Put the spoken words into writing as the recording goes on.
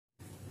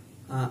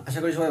আশা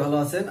করি সবাই ভালো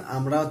আছেন।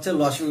 আমরা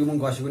লসাগু এবং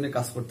গসাগু নিয়ে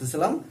কাজ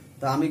করতেছিলাম।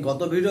 তা আমি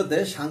গত ভিডিওতে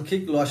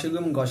সাংখ্যিক লসাগু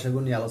এবং গসাগু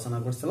নিয়ে আলোচনা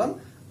করছিলাম।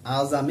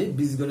 আজ আমি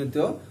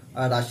বীজগণিতীয়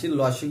রাশির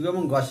লসাগু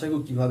এবং গসাগু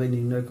কিভাবে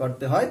নির্ণয়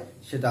করতে হয়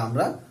সেটা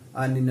আমরা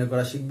নির্ণয়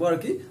করা শিখবো আর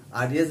কি।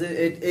 আর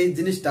এই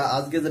জিনিসটা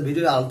আজকে যে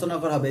ভিডিও আলোচনা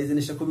করা হবে এই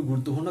জিনিসটা খুবই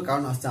গুরুত্বপূর্ণ,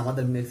 কারণ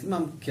আমাদের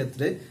ম্যাক্সিমাম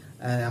ক্ষেত্রে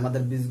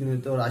আমাদের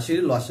বীজগণিতীয় রাশির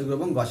লসাগু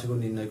এবং গসাগু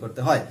নির্ণয়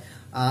করতে হয়।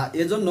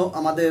 এজন্য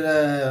আমাদের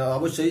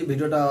অবশ্যই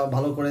ভিডিওটা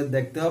ভালো করে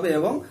দেখতে হবে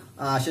এবং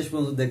শেষ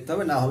পর্যন্ত দেখতে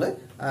হবে, না হলে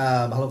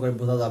ভালো করে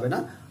বোঝা যাবে না।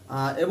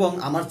 এবং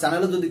আমার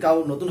চ্যানেলে যদি কাউ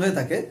নতুন হয়ে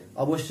থাকে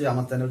অবশ্যই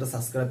আমার চ্যানেলটা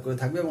সাবস্ক্রাইব করে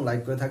থাকবে এবং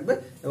লাইক করে থাকবে,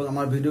 এবং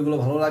আমার ভিডিওগুলো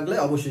ভালো লাগলে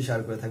অবশ্যই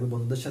শেয়ার করে থাকবে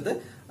বন্ধুদের সাথে।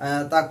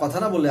 তা কথা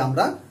না বলে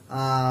আমরা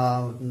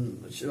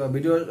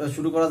ভিডিও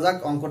শুরু করা যাক,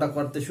 অঙ্কটা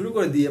করতে শুরু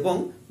করে দিই। এবং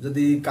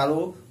যদি কারো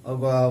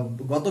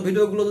গত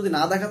ভিডিওগুলো যদি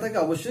না দেখা থাকে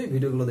অবশ্যই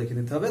ভিডিওগুলো দেখে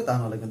নিতে হবে,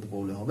 তাহলে কিন্তু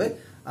প্রবলেম হবে।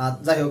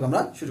 যাই হোক,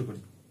 আমরা শুরু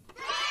করি।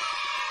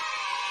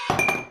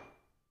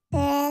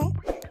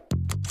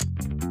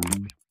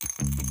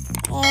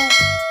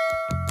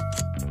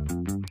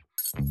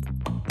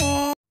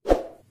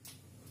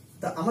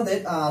 আমাদের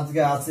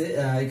আজকে আছে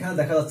এখানে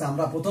দেখা যাচ্ছে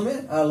আমরা প্রথমে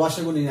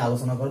লসাগু নিয়ে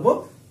আলোচনা করব।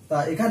 তা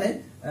এখানে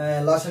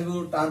লসাগু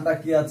টার্মটা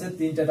কি আছে,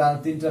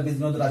 তিনটা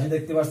বীজগণিত রাশি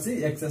দেখতে পাচ্ছি।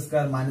 x²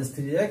 -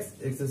 3x,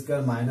 x²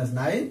 -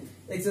 9,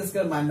 x²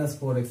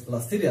 - 4x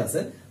 + 3 আছে।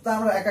 তা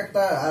আমরা এক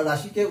একটা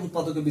রাশিকে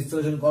উৎপাদকে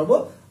বিশ্লেষণ করব।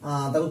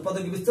 তার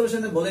উৎপাদকে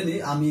বিশ্লেষণে বলেনি,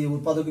 আমি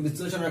উৎপাদকে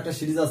বিশ্লেষণের একটা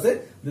সিরিজ আছে,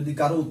 যদি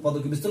কারো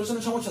উৎপাদকে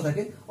বিশ্লেষণের সমস্যা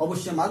থাকে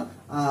অবশ্যই আমার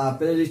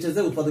প্লে লিস্টে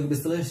যে উৎপাদকে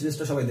বিশ্লেষণ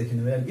সিরিজটা সবাই দেখে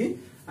নেবে আর কি।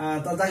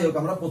 তা যাই হোক,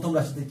 আমরা প্রথম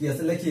রাশিতে কি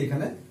আছে লিখি।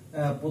 এখানে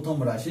প্রথম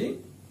রাশি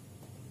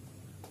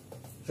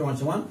সমান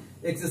সমান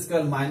x² -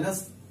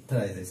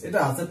 3x, এটা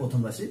আছে প্রথম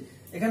রাশি।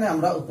 এখানে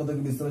আমরা উৎপাদক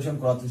বিশ্লেষণ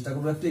করার চেষ্টা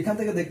করবো। একটু এখান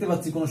থেকে দেখতে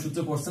পাচ্ছি কোনো সূত্র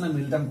পড়ছে না,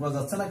 মিল টার্ম করা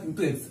যাচ্ছে না,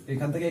 কিন্তু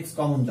এখান থেকে x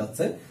কমন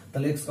যাচ্ছে।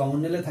 তাহলে x কমন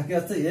নিলে থাকে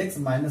আছে x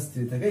 -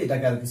 3 থেকে,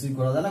 এটাকে আর কিছুই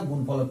করা যায় না,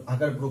 গুণফল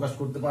আকারে প্রকাশ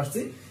করতে পারছি।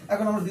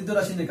 এখন আমরা দ্বিতীয়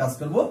রাশি নিয়ে কাজ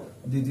করব।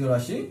 দ্বিতীয়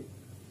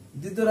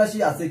রাশি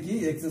আছে কি,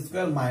 x²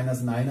 -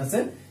 9 আছে।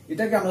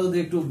 এটাকে আমরা যদি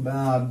একটু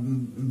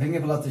ভেঙে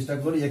ফেলার চেষ্টা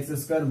করি, x²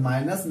 -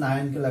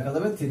 9 কে লেখা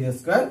যাবে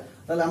 3a²।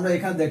 তাহলে আমরা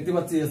এখানে দেখতে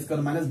পাচ্ছি a²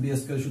 - b²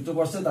 সূত্র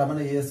পড়ছে, তার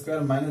মানে a²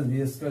 - b²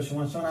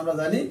 সমান আমরা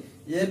জানি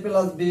a +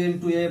 b *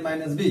 a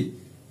 - b।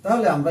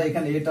 তাহলে আমরা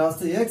এখানে এটা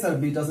হচ্ছে x আর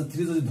b টা হচ্ছে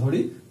 3 যদি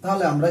ধরি,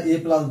 তাহলে আমরা a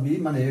 + b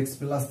মানে x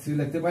 + 3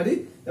 লিখতে পারি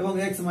এবং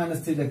x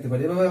 - 3 লিখতে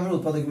পারি। এভাবে আমরা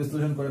উৎপাদক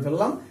বিশ্লেষণ করে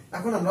ফেললাম।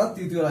 এখন আমরা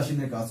তৃতীয় রাশি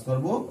নিয়ে কাজ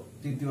করব।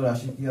 তৃতীয়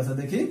রাশি কি আছে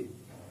দেখি।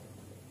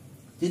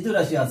 তৃতীয়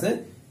রাশি আছে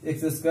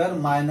x² -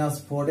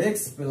 4x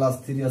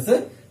 + 3 আছে।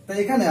 তো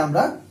এখানে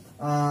আমরা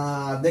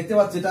দেখতে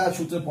পাচ্ছি এটা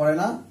সূত্রে পড়ে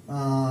না,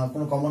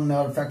 কোনো কমন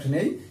নেওয়ার ফ্যাক্ট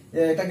নেই,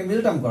 এটাকে মিল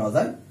টার্ম করা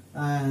যায়।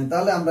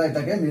 তাহলে আমরা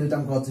এটাকে মিল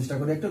টার্ম করার চেষ্টা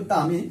করি একটু। তা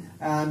আমি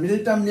মিল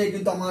টার্ম নিয়ে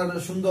কিন্তু আমার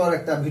সুন্দর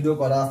একটা ভিডিও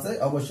করা আছে,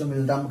 অবশ্যই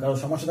মিল টার্ম কারো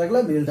সমস্যা থাকলে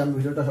মিল টার্ম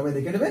ভিডিওটা সবাই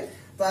দেখে নেবে।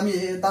 তো আমি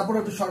তারপরে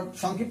একটু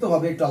সংক্ষিপ্ত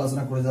ভাবে একটু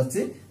আলোচনা করে যাচ্ছি।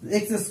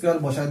 x²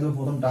 বসাই দেবো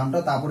প্রথম টার্মটা,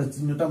 তারপরে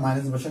চিহ্নটা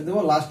মাইনাস বসাই দেবো,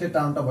 লাস্টের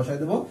টার্মটা বসাই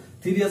দেবো,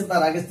 3 আছে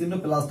তার আগে চিহ্ন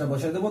প্লাসটা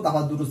বসাই দেবো,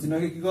 তারপর দুটো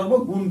চিহ্নকে কি করবো,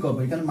 গুণ করবো।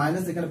 এখানে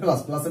মাইনাস, এখানে প্লাস,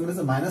 প্লাস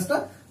মাইনাসে মাইনাসটা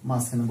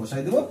মাঝখানে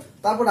বসাই দেবো।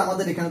 তারপর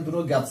আমাদের এখানে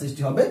দুটো গ্যাপ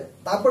সৃষ্টি হবে।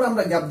 তারপর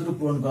আমরা গ্যাপ দুটো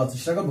পূরণ করার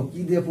চেষ্টা করবো। কি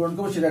দিয়ে পূরণ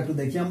করবো সেটা একটু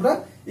দেখি আমরা।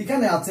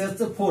 এখানে আছে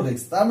হচ্ছে 4x,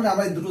 তার মানে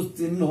আমরা এই দুটো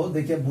চিহ্ন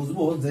দেখে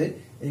বুঝবো যে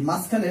এই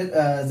মাঝখানের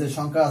যে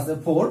সংখ্যা আছে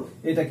 4,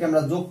 এটাকে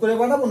আমরা যোগ করে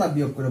বানাবো না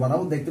বিয়োগ করে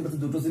বানাবো। দেখতে পাচ্ছি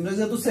দুটো চিহ্ন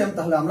যেহেতু সেম,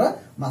 তাহলে আমরা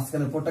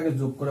মাঝখানের 4টাকে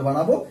যোগ করে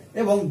বানাবো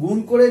এবং গুণ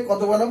করে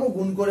কত বানাবো,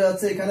 গুণ করে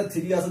আছে এখানে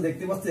 3 আছে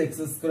দেখতে পাচ্ছি, x²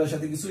 এর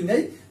সাথে কিছুই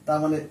নেই, তার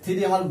মানে 3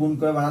 আমার গুণ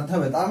করে বানাতে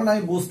হবে। তার মানে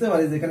আমি বুঝতে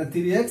পারি যে এখানে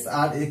 3x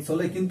আর x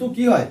হলে কিন্তু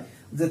কি হয়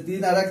যে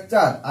 3 আর 1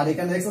 4, আর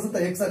এখানে x আছে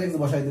তাই x আর x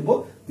বসাই দেবো।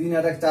 3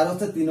 আর 1 4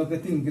 হচ্ছে, 3 ওকে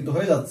 3 কিন্তু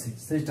হয়ে যাচ্ছে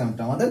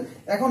সিস্টেমটা আমাদের।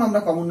 এখন আমরা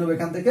কমন নেব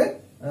এখান থেকে,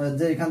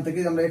 যে এখান থেকে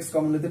আমরা x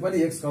কমন নিতে পারি।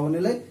 x কমন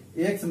নিলে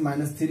x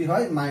 - 3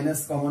 হয়, মাইনাস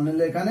কমন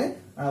নিলে এখানে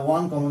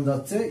 1 কমন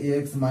যাচ্ছে,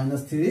 x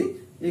 - 3।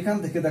 এখান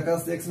থেকে দেখা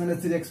যাচ্ছে x -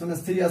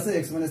 3 আছে,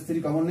 x - 3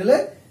 কমন নিলে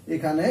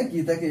এখানে কি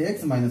থাকে, x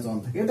 - 1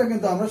 থাকে। এটা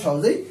কিন্তু আমরা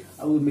সহজেই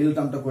মিল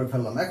টার্মটা করে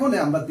ফেললাম। এখন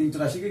আমরা তিনটা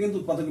রাশিকে কিন্তু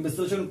উৎপাদক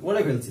বিশ্লেষণ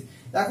করে ফেলছি।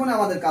 এখন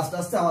আমাদের কাজটা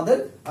আসছে আমাদের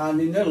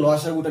নির্ণয়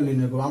লসাগুটা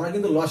নির্ণয় করবো। আমরা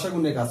কিন্তু লসাগু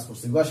নিয়ে কাজ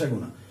করছি, গসাগু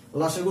না,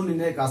 লসাগু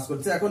নির্ণয়ে কাজ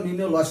করছি। এখন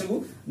নির্ণয় লসাগু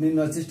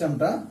নির্ণয়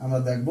সিস্টেমটা আমরা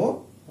দেখবো,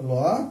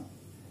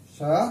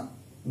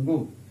 লসাগু।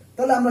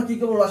 তাহলে আমরা কি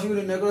করবো, লসাগু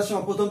নির্ণয় করার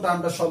সময় প্রথম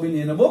টার্মটা সবই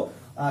নিয়ে নেবো।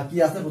 কি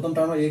আছে প্রথম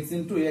টার্ম, x *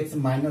 x -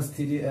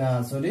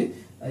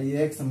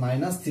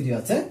 3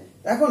 আছে।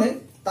 এখন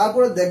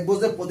তারপরে দেখবো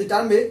যে প্রতি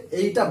টার্মে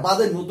এইটা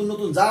বাদে নতুন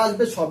নতুন যা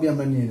আসবে সবই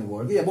আমরা নিয়ে নেবো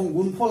আর কি, এবং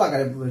গুণফল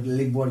আকারে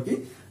লিখবো আর কি।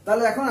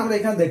 তাহলে এখন আমরা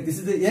এখানে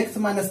দেখতেছি যে x -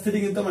 3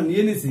 কিন্তু আমরা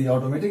নিয়ে নিছি,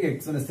 অটোমেটিক x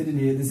 - 3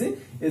 নিয়ে দিছি,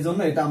 এই জন্য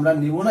এটা আমরা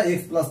নিব না।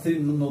 x + 3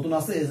 নতুন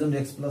আছে, এই জন্য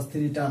x +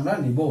 3 টা আমরা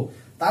নিব।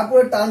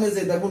 তারপরে টার্মে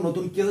যে দেখবো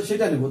নতুন কি আছে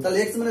সেটা নিব। তাহলে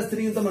x -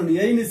 3 কিন্তু আমরা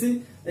নিয়েই নিছি,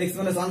 x -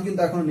 1 কিন্তু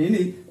এখন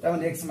নিইনি, তার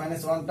মানে x -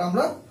 1 টা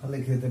আমরা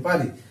লিখে দিতে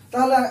পারি।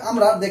 তাহলে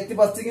আমরা দেখতে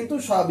পাচ্ছি কিন্তু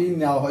সবই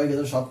নেওয়া হয়ে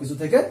গেছে সবকিছু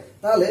থেকে।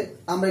 তাহলে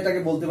আমরা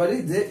এটাকে বলতে পারি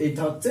যে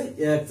এটা হচ্ছে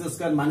x²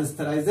 -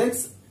 3x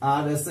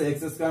আর আছে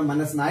এক্স স্কয়ার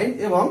মাইনাস 9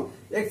 এবং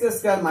x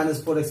square minus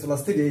 4x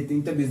plus 3 এই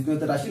তিনটা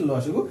বীজগণিতের রাশির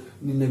লসাগু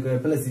নির্ণয় করে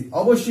ফেলেছি।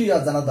 অবশ্যই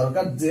আর জানা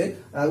দরকার যে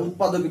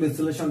উৎপাদকের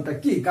বিশ্লেষণটা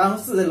কি, কারণ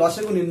হচ্ছে যে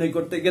লসাগু নির্ণয়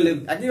করতে গেলে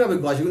একইভাবে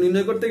গসাগু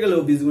নির্ণয় করতে গেলেও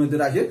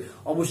বীজগণিতের রাশির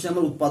অবশ্যই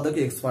আমরা উৎপাদকে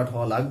এক্সপার্ট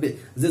হওয়া লাগবে।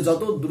 যে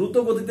যত দ্রুত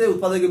গতিতে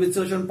উৎপাদকের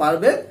বিশ্লেষণ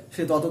পারবে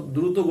সে তত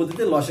দ্রুত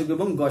গতিতে লসাগু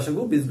এবং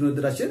গসাগু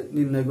বীজগণিতের রাশির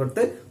নির্ণয়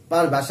করতে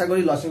পারবে। আশা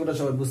করি লসাগুটা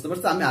সবাই বুঝতে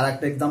পারছে। আমি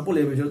আরেকটা एग्जांपल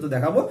এই ভিডিওতে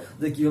দেখাবো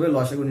যে কিভাবে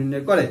লসাগু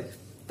নির্ণয় করে।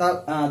 তা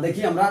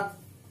দেখি আমরা,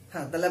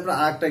 হ্যাঁ তাহলে আমরা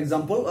আরেকটা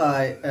एग्जांपल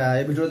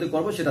এই ভিডিওতে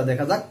করব, সেটা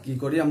দেখা যাক কি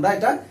করি আমরা।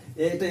 এটা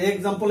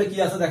एग्जांपले কি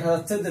আছে দেখা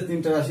যাচ্ছে যে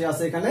তিনটা রাশি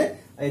আছে এখানে,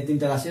 এই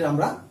তিনটা রাশির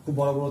আমরা খুব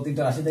বড় বড়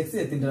তিনটা রাশি দেখছি,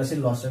 এই তিনটা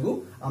রাশির লসাগু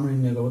আমরা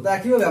নির্ণয় করব। তো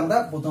একইভাবে আমরা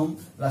প্রথম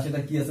রাশিটা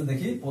কি আছে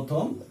দেখি।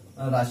 প্রথম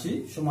রাশি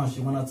সমান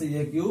সমান আছে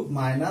a cube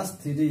minus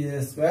 3a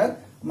square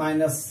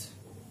minus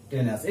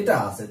 10 এটা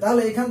আছে।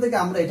 তাহলে এখান থেকে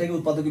আমরা এটাকে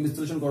উৎপাদকের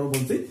বিশ্লেষণ করব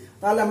বলছি।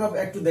 তাহলে আমরা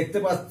একটু দেখতে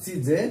পাচ্ছি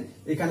যে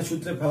এখানে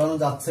সূত্রে ফেলানো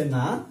যাচ্ছে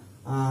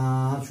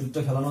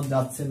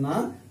না,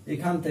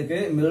 এখান থেকে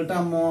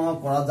মিলটার্ম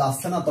করা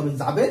যাচ্ছে না, তবে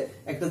যাবে।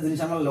 একটা জিনিস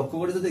আমরা লক্ষ্য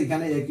করি যদি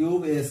এখানে a cube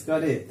a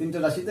square a তিনটা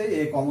রাশিতে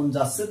a কমন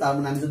যাচ্ছে, তার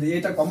মানে আমি যদি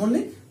এটা কমন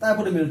নিই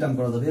তারপরে মিলটার্ম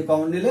করা যাবে। a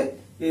কমন নিলে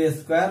a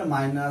square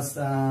minus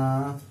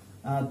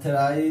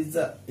থ্রাইজ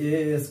a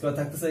square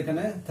থাকতেছে,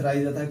 এখানে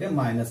থ্রাইজ থাকে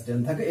মাইনাস 10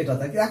 থাকে, এটা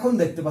থাকে। এখন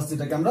দেখতে পাচ্ছি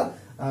এটাকে আমরা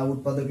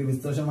উৎপাদকের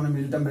বিশ্লেষণ মানে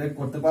মিলটার্ম ব্রেক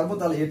করতে পারবো।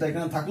 তাহলে এটা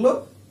এখানে থাকলো,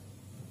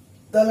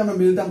 তাহলে আমরা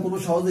মিলটার্ম করবো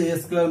সহজে। a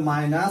স্কয়ার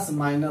মাইনাস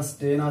মাইনাস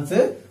 10 আছে,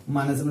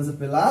 মাইনাস আছে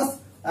প্লাস।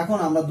 এখন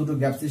আমরা দুটো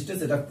গ্যাপ সৃষ্টি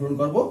সেটা পূরণ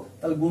করব।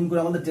 তাহলে গুণ করে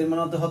আমাদের 10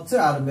 বানাতে হচ্ছে,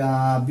 আর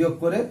বিয়োগ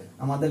করে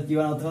আমাদের কি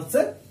বানাতে হচ্ছে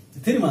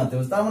 3 বানাতে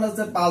হচ্ছে। তার মানে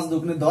হচ্ছে 5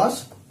 দুগুণে 10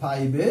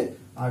 5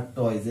 আর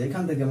টয়েজ।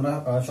 এখান থেকে আমরা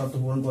শর্ত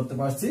পূরণ করতে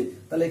পারছি।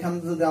 তাহলে এখান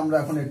থেকে যদি আমরা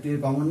এখন একটি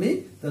কমন নিই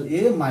তাহলে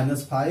a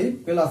মাইনাস 5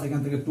 প্লাস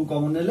এখান থেকে 2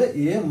 কমন নিলে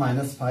a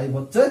মাইনাস 5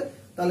 হচ্ছে।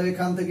 তাহলে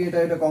এখান থেকে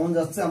এটা কমন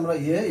যাচ্ছে, আমরা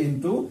a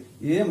ইনটু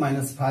a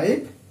মাইনাস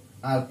 5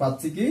 আর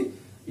পাচ্ছি কি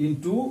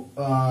ইনটু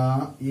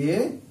a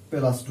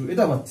প্লাস 2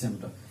 এটা পাচ্ছি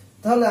আমরা।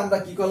 তাহলে আমরা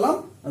কি করলাম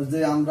যে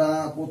আমরা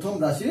প্রথম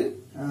রাশির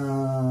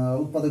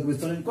উৎপাদক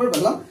বিশ্লেষণ করে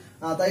ফেললাম।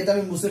 তাই এটা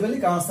আমি মুছে ফেলি,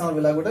 কারণ আমার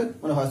ব্ল্যাকবোর্ডে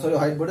মানে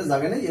হোয়াইট বোর্ডে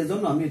জায়গা নেই,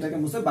 এজন্য আমি এটাকে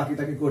মুছে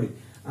বাকিটাকে করি।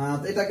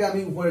 এটাকে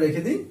আমি উপরে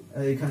রেখে দিই,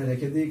 এখানে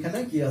রেখে দিই। এখানে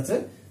কি আছে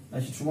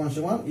সমান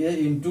সমান a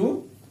into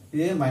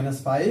a minus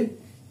 5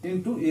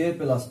 into a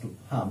plus 2।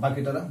 হ্যাঁ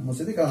বাকিটা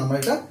মুছে দিই, কারণ আমরা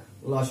এটা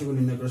লসাগু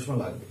নির্ণয় করার সময়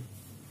লাগবে।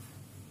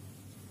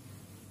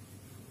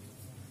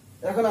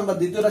 এখন আমরা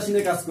দ্বিতীয় রাশি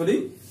নিয়ে কাজ করি।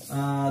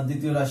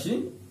 দ্বিতীয়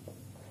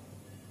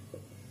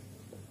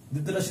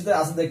রাশিতে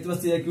আছে দেখতে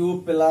পাচ্ছি a cube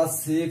plus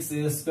 6a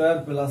square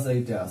plus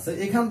 8 আছে।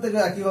 এখান থেকে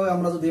একইভাবে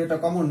আমরা যদি এটা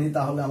কমন নিই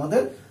তাহলে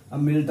আমাদের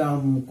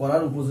মিলটার্ম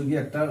করার উপযোগী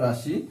একটা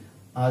রাশি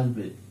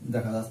আসবে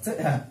দেখা যাচ্ছে।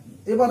 হ্যাঁ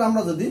এবার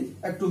আমরা যদি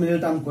একটু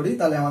মিলটার্ম করি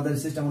তাহলে আমাদের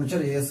সিস্টেম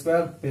অনুসারে a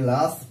square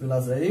plus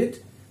 8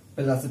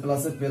 plus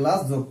plus plus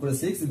যোগ করে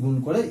 6 গুণ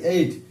করে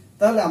 8।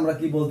 তাহলে আমরা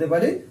কি বলতে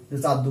পারি যে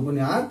 4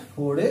 দুগুণে 8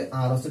 4 এ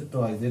আর হচ্ছে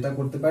টয়েজ, এটা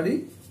করতে পারি।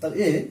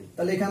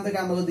 তাহলে এখান থেকে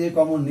আমরা যদি a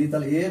কমন নিই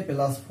তাহলে a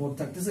প্লাস 4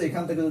 থাকতেছে,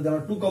 এখান থেকে যদি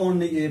আমরা 2 কমন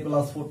নিই a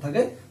প্লাস 4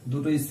 থাকে,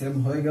 দুটোই সেম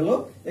হয়ে গেল।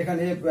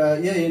 এখানে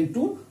a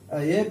ইনটু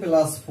a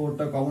প্লাস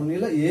 4টা কমন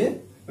নিলে a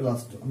প্লাস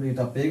 2 আমরা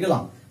এটা পেয়ে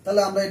গেলাম।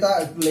 তাহলে আমরা এটা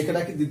একটু লিখে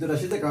রাখি দ্বিতীয়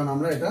রাশিতে, কারণ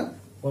আমরা এটা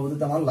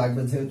পরবর্তীতে আমার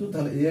লাগবে যেহেতু।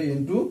 তাহলে a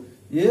ইনটু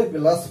a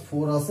প্লাস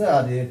 4 আছে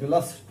আর a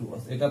প্লাস 2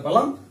 আছে, এটা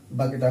পেলাম।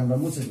 বাকিটা আমরা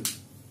মুছে দিই।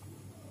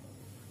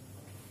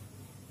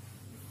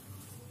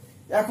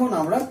 এখন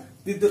আমরা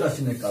তৃতীয়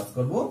রাশি নিয়ে কাজ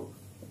করব।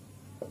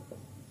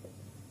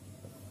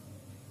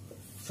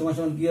 সমান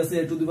সমান কি আছে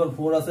a টু দি পাওয়ার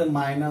 4 আছে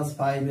মাইনাস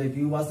 5a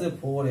কিউব আছে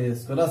 4a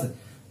স্কয়ার আছে।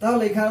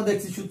 তাহলে এখানেও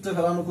দেখছি সূত্র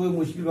ফেলানো খুবই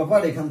মুশকিল ব্যাপার।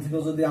 এখান থেকে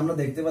যদি আমরা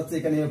দেখতে পাচ্ছি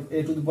এখানে a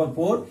to the power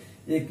 4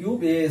 a cube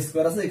a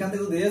square আছে, এখান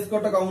থেকে যদি a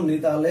স্কয়ারটা কমন নিই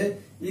তাহলে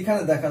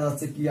এখানে দেখা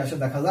যাচ্ছে কি আসে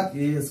দেখা যাক।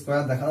 a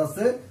স্কয়ার দেখা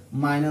যাচ্ছে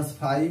মাইনাস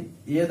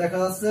 5a দেখা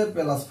যাচ্ছে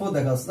প্লাস 4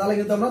 দেখা যাচ্ছে। তাহলে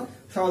কিন্তু আমরা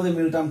সহজে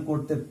মিলটার্ম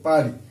করতে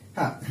পারি।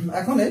 হ্যাঁ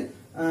এখন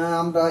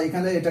আমরা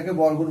এখানে এটাকে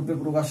বর্গরূপে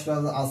প্রকাশ করা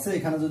আছে,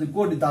 এখানে যদি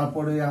করি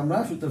তারপরে আমরা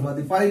সূত্র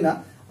ফেলাতে পারি না,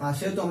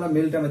 সেহেতু আমরা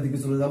মিলটার্মের দিকে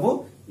চলে যাব।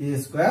 a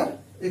স্কয়ার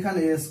এখানে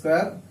a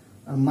স্কয়ার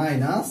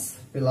মাইনাস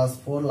প্লাস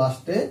 4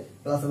 লাস্টে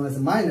প্লাস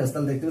মাইনাস,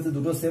 তাহলে দেখতে পাচ্ছি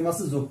দুটো সেম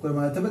আছে, যোগ করে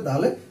বানাতে হবে।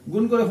 তাহলে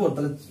গুণ করে 4,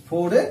 তাহলে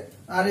 4 এ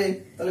আর a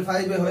তাহলে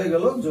 5 এ হয়ে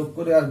গেল, যোগ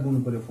করে আর গুণ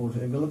করে 4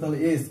 হয়ে গেল। তাহলে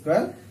a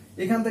স্কয়ার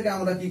এখান থেকে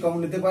আমরা কি কমন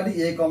নিতে পারি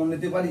a কমন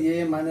নিতে পারি a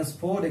মাইনাস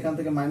 4, এখান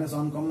থেকে মাইনাস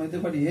 1 কমন নিতে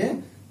পারি a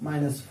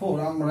মাইনাস 4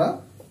 আমরা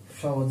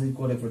সহজেই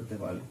করে ফেলতে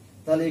পারি।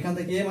 তাহলে এখান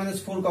থেকে a মাইনাস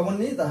 4 কমন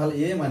নিই তাহলে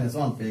a মাইনাস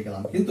 1 পেয়ে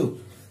গেলাম। কিন্তু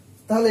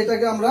তাহলে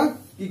এটাকে আমরা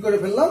কি করে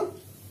ফেললাম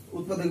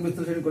উৎপাদক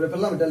বিশ্লেষণ করে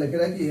ফেললাম। এটা লিখে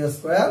রাখি a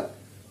square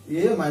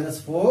a minus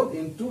 4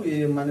 into a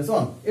minus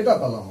 1 এটা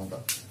পেলাম আমরা।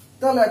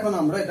 তাহলে এখন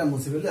আমরা এটা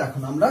মুছে ফেলি,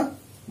 এখন আমরা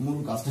মূল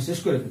কাজটা শেষ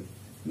করে ফেলি,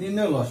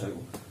 নির্ণয়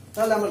লসাগু।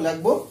 তাহলে আমরা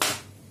লিখব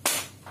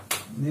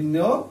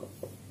নির্ণয়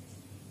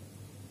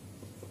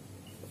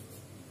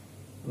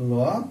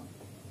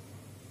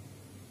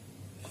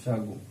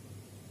লসাগু।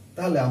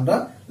 তাহলে আমরা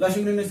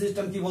লসাগু নির্ণয়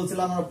সিস্টেম কি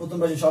বলছিলাম, আমরা প্রথম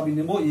রাশি সবই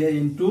নেব a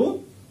ইনটু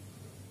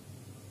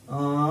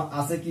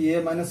আছে কি a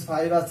মাইনাস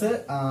 5 আছে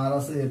আর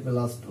আছে a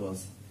প্লাস 2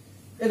 আছে,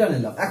 এটা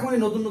নিলাম। এখন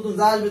এই নতুন নতুন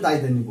যা আসবে তাই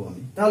নিব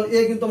আমি। তাহলে এ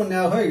কিন্তু আমার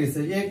নেওয়া হয়ে গেছে,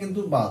 এ কিন্তু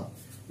বাদ,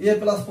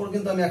 a+4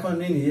 কিন্তু আমি এখন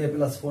নিইনি,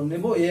 a+4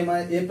 নিব,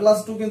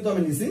 a+2 কিন্তু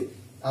আমি নিছি,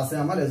 আছে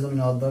আমার, এজন্য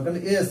নেওয়ার দরকার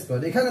নেই।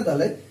 a² এখানে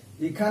তাহলে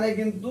এখানে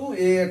কিন্তু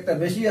এ একটা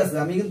বেশি আছে,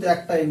 আমি কিন্তু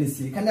একটাই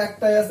নিছি, এখানে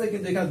একটাই আছে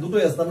কিন্তু এখানে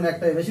দুটোই আছে, তার মানে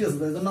একটাই বেশি আছে,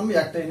 এজন্য আমি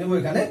একটাই নেব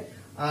এখানে।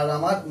 আর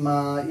আমার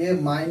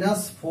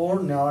a-4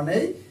 নেওয়া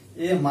নেই,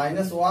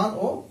 a-1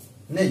 ও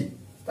নেই,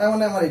 তার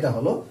মানে আমার এটা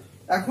হলো।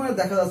 এখন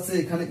দেখা যাচ্ছে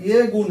এখানে a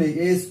গুণে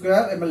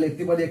a² আমরা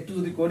লিখতে পারি একটু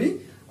যদি করি,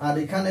 আর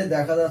এখানে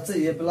দেখা যাচ্ছে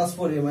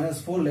a+4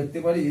 a-4 লিখতে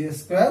পারি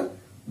a²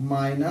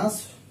 মাইনাস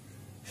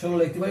 16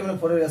 লিখতে পারি, মানে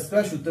 4 এর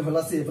স্কয়ার সূত্রে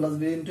ফেলাচ্ছি a+b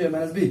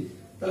 * a-b,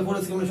 তাহলে 4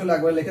 স্কয়ার 16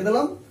 একবার লিখে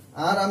দিলাম।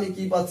 আর আমি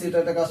কি পাচ্ছি,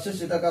 এটা কাজ শেষ,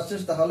 এটা কাজ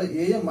শেষ, তাহলে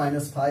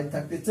a-5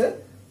 থাকতেছে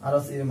আর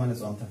আছে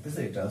a-1 থাকতেছে,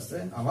 এটা আছে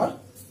আমার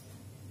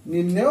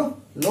নির্ণেয়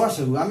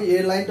লসাগু। আমি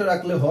এই লাইনটা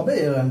রাখলে হবে,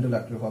 এই লাইনটা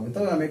রাখলে হবে,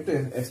 তবে আমি একটু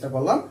এক্সট্রা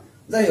করলাম।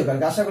 যাই হোক,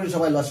 আশা করি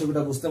সবাই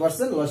লসাগুটা বুঝতে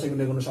পারছেন, লসাগু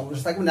নিয়ে কোনো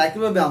সমস্যা থাকবে না।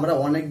 একইভাবে আমরা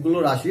অনেকগুলো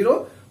রাশিরও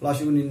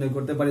লসাগু নির্ণয়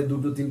করতে পারি, 2,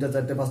 3,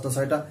 4, 5,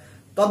 6টা।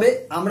 তবে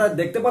আমরা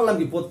দেখতে পারলাম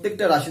কি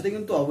প্রত্যেকটা রাশিতে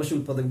কিন্তু অবশ্যই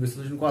উৎপাদক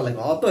বিশ্লেষণ করা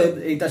লাগবে। অতএব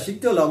এইটা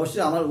শিখতে হলে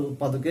অবশ্যই আমার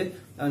উৎপাদকে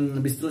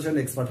বিশ্লেষণ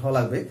এক্সপার্ট হওয়া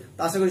লাগবে। তো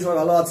আশা করি সবাই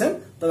ভালো আছেন।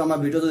 তবে আমার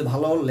ভিডিও যদি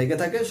ভালো লেগে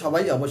থাকে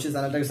সবাই অবশ্যই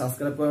চ্যানেলটাকে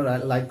সাবস্ক্রাইব করে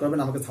লাইক করবেন,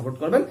 আমাকে সাপোর্ট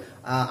করবেন,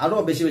 আরো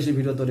বেশি বেশি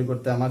ভিডিও তৈরি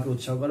করতে আমাকে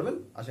উৎসাহ করবেন।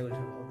 আশা করি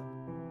সবাই